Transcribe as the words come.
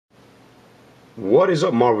What is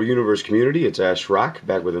up, Marvel Universe community? It's Ash Rock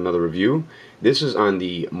back with another review. This is on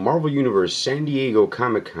the Marvel Universe San Diego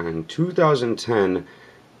Comic-Con 2010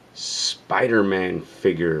 Spider-Man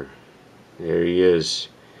figure. There he is,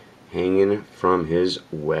 hanging from his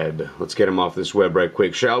web. Let's get him off this web right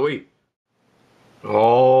quick, shall we?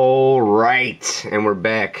 All right, and we're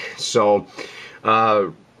back. So,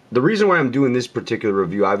 the reason why I'm doing this particular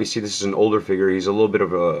review, obviously this is an older figure. He's a little bit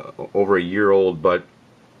of over a year old, but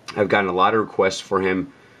I've gotten a lot of requests for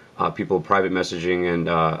him. People private messaging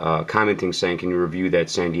and commenting saying, can you review that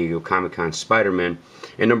San Diego Comic-Con Spider-Man?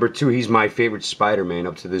 And number two, he's my favorite Spider-Man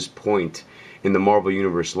up to this point in the Marvel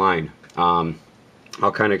Universe line. I'll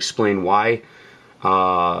kind of explain why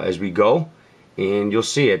as we go. And you'll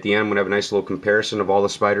see at the end, I'm going to have a nice little comparison of all the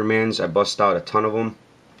Spider-Mans. I bust out a ton of them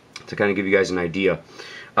to kind of give you guys an idea.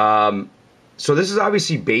 So this is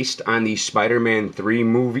obviously based on the Spider-Man 3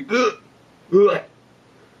 movie.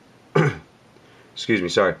 Excuse me,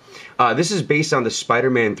 sorry. This is based on the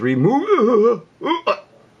Spider-Man 3 movie.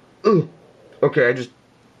 Okay,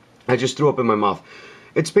 I just threw up in my mouth.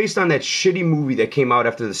 It's based on that shitty movie that came out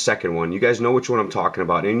after the second one. You guys know which one I'm talking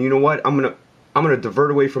about. And you know what? I'm gonna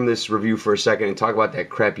divert away from this review for a second and talk about that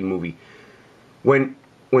crappy movie. When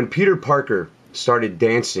Peter Parker started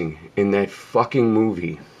dancing in that fucking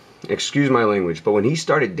movie, excuse my language, but when he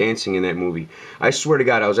started dancing in that movie, I swear to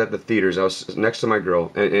God, I was at the theaters, I was next to my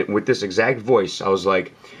girl, and with this exact voice, I was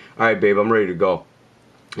like, all right, babe, I'm ready to go.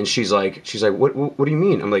 And she's like, what do you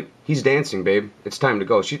mean? I'm like, he's dancing, babe. It's time to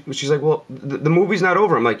go. She's like, well, the movie's not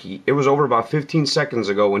over. I'm like, it was over about 15 seconds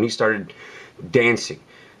ago when he started dancing.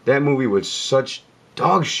 That movie was such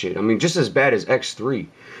dog shit. I mean, just as bad as X3.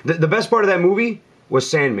 The best part of that movie was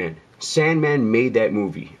Sandman. Sandman made that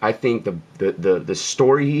movie. I think the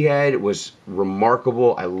story he had was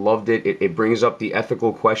remarkable. I loved it. It brings up the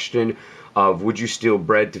ethical question of, would you steal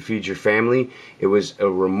bread to feed your family? It was a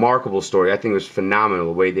remarkable story. I think it was phenomenal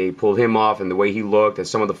the way they pulled him off and the way he looked and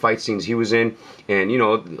some of the fight scenes he was in. And you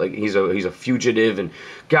know, like he's a fugitive. And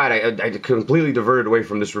God, I completely diverted away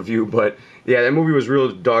from this review, but yeah, that movie was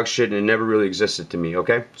real dog shit and it never really existed to me.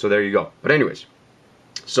 Okay, so there you go. But anyways,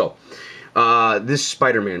 so. This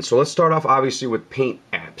Spider-Man. So let's start off obviously with paint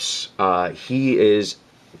apps. He is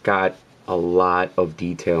got a lot of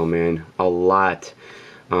detail, man. A lot.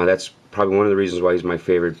 That's probably one of the reasons why he's my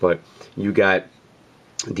favorite. But you got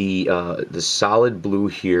the solid blue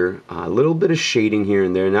here. A little bit of shading here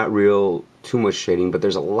and there. Not real too much shading, but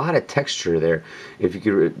there's a lot of texture there. If you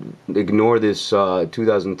could ignore this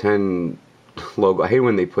 2010 logo. I hate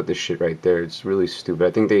when they put this shit right there. It's really stupid.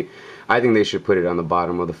 I think they should put it on the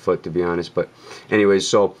bottom of the foot, to be honest. But anyways,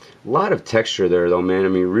 so a lot of texture there though, man. I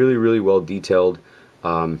mean, really well detailed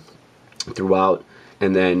throughout.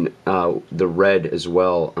 And then the red as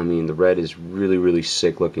well. I mean, the red is really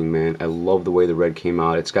sick looking, man. I love the way the red came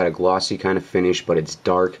out. It's got a glossy kind of finish, but it's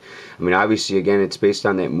dark. I mean, obviously, again, it's based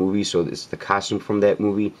on that movie, so it's the costume from that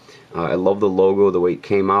movie. I love the logo, the way it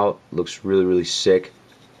came out. Looks really sick.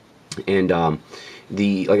 And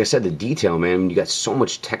like I said, the detail, man, you got so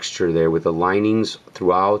much texture there with the linings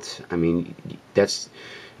throughout. I mean,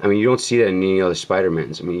 you don't see that in any other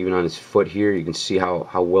Spider-Mans. I mean, even on his foot here, you can see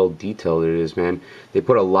how well detailed it is, man. They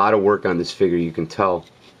put a lot of work on this figure, you can tell.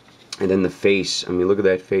 And then the face, I mean, look at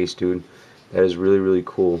that face, dude. That is really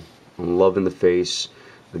cool. I'm loving the face.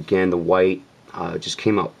 Again, the white just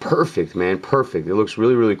came out perfect, man, perfect. It looks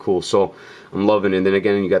really cool, so I'm loving it. And then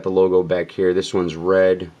again, you got the logo back here. This one's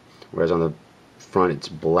red, whereas on the front it's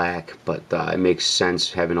black, but it makes sense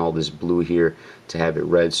having all this blue here to have it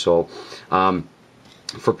red. So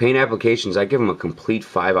for paint applications, I give them a complete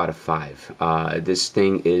 5 out of 5. This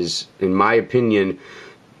thing is, in my opinion,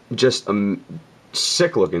 just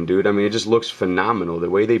sick looking, dude. I mean, it just looks phenomenal. The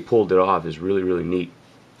way they pulled it off is really neat.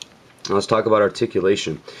 Now, let's talk about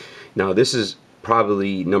articulation. Now, this is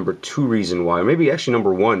probably number 2 reason why, or maybe actually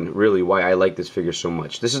number 1 really why I like this figure so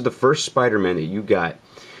much. This is the first Spider-Man that you got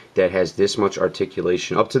that has this much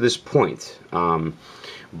articulation up to this point.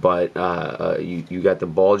 But you got the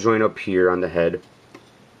ball joint up here on the head.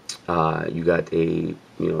 You got the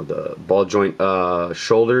ball joint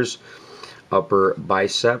shoulders, upper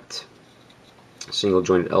bicep, single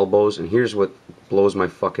jointed elbows, and here's what blows my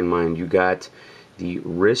fucking mind. You got the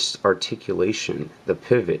wrist articulation, the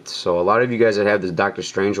pivot. So a lot of you guys that have the Doctor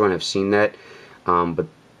Strange one have seen that, but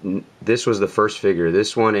this was the first figure.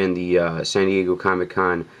 This one and the San Diego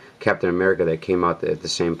Comic-Con Captain America that came out at the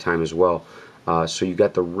same time as well. So you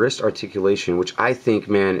got the wrist articulation, which I think,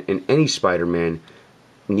 man, in any Spider-Man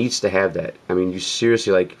needs to have that. I mean, you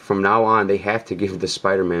seriously, like, from now on, they have to give the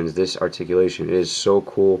Spider-Mans this articulation. It is so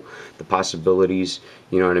cool, the possibilities,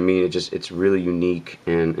 you know what I mean? It's really unique,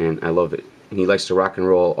 and I love it. and he likes to rock and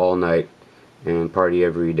roll all night and party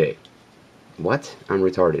every day. What? I'm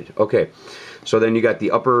retarded. Okay, so then you got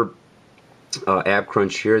the upper ab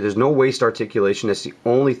crunch here. There's no waist articulation. That's the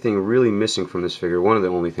only thing really missing from this figure. One of the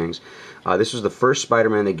only things. This was the first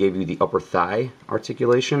Spider-Man that gave you the upper thigh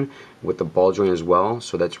articulation with the ball joint as well.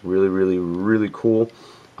 So that's really, really, really cool.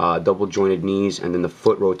 Double jointed knees, and then the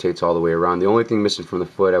foot rotates all the way around. The only thing missing from the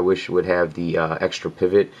foot, I wish it would have the extra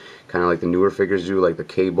pivot, kind of like the newer figures do, like the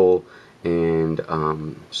Cable and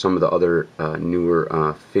some of the other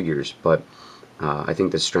newer figures. But I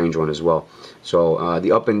think the Strange one as well. So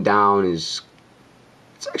the up and down it's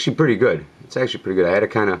actually pretty good. It's actually pretty good. I had to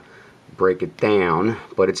kind of break it down,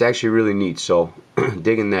 but it's actually really neat. So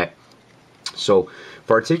digging that. So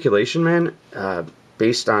for articulation, man,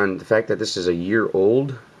 based on the fact that this is a year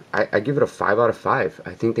old, I give it a 5 out of 5.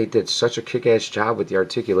 I think they did such a kick-ass job with the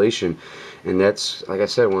articulation, and that's, like I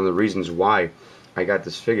said, one of the reasons why I got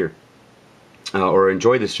this figure or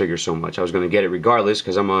enjoyed this figure so much. I was going to get it regardless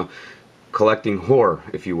because I'm a collecting whore,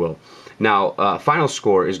 if you will. Now, final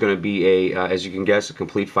score is going to be as you can guess, a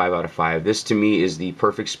complete 5 out of 5. This to me is the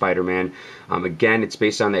perfect Spider-Man. Again, it's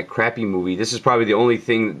based on that crappy movie. This is probably the only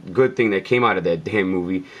good thing that came out of that damn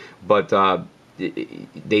movie, but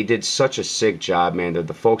they did such a sick job, man.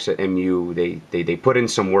 The folks at MU, they put in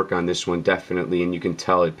some work on this one, definitely, and you can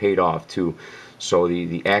tell it paid off too. So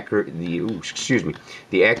the accurate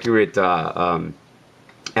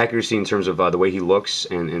accuracy in terms of the way he looks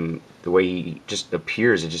and the way he just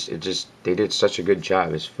appears, they did such a good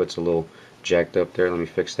job. His foot's a little jacked up there. Let me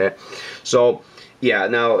fix that. So yeah,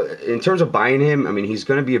 now in terms of buying him, I mean, he's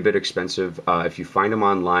going to be a bit expensive. If you find him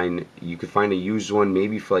online, you could find a used one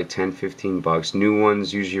maybe for like 10-15 bucks. New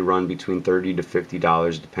ones usually run between $30 to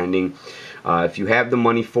 $50 depending. If you have the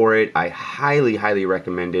money for it, I highly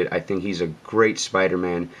recommend it. I think he's a great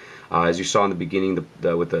Spider-Man. As you saw in the beginning,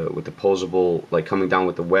 with the posable, like coming down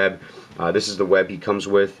with the web. This is the web he comes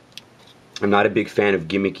with. I'm not a big fan of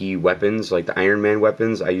gimmicky weapons like the Iron Man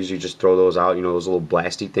weapons. I usually just throw those out, you know, those little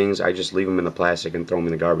blasty things. I just leave them in the plastic and throw them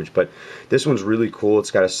in the garbage. But this one's really cool. It's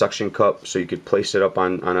got a suction cup, so you could place it up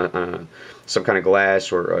on some kind of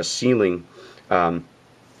glass or a ceiling. And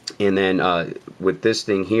then with this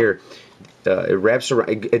thing here, it wraps around.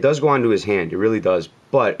 It does go onto his hand. It really does.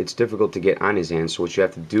 But it's difficult to get on his hand. So what you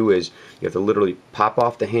have to do is you have to literally pop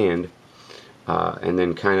off the hand and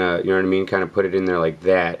then kind of, you know what I mean, kind of put it in there like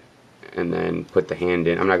that. And then put the hand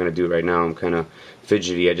in. I'm not going to do it right now. I'm kind of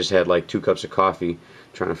fidgety. I just had like 2 cups of coffee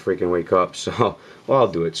trying to freaking wake up. So, well, I'll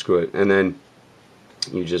do it. Screw it. And then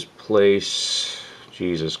you just place,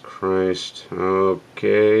 Jesus Christ.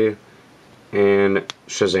 Okay. And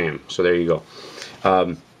Shazam. So there you go.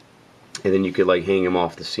 And then you could like hang him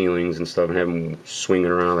off the ceilings and stuff and have him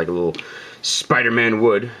swinging around like a little Spider-Man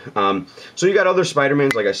would. So you got other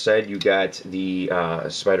Spider-Mans, like I said. You got the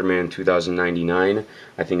Spider-Man 2099.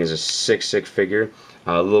 I think is a sick figure.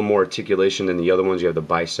 A little more articulation than the other ones. You have the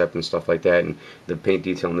bicep and stuff like that, and the paint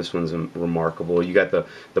detail on this one's remarkable. You got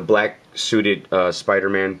the black suited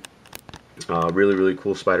Spider-Man. Really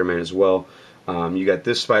cool Spider-Man as well. You got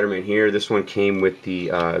this Spider-Man here. This one came with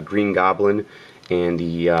the Green Goblin and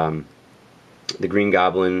the Green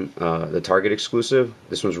Goblin, the Target exclusive.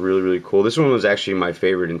 This one's really cool. This one was actually my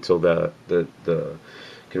favorite until the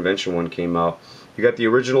convention one came out. You got the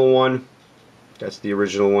original one. That's the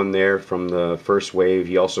original one there from the first wave.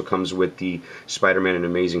 He also comes with the Spider-Man and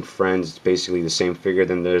Amazing Friends. It's basically the same figure.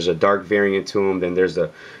 Then there's a dark variant to him. Then there's the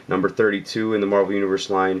number 32 in the Marvel Universe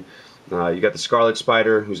line. You got the Scarlet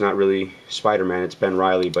Spider, who's not really Spider-Man. It's Ben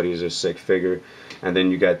Reilly, but he's a sick figure. And then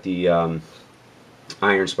you got the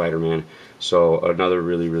Iron Spider-Man. So another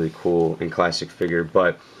really cool and classic figure.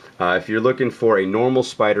 But if you're looking for a normal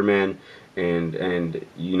Spider-Man and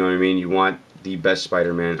you know what I mean, you want the best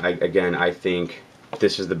Spider-Man, I think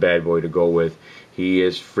this is the bad boy to go with. He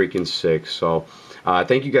is freaking sick. So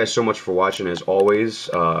thank you guys so much for watching. As always,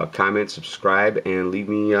 comment, subscribe, and leave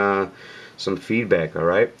me some feedback.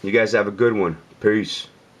 Alright, you guys have a good one. Peace.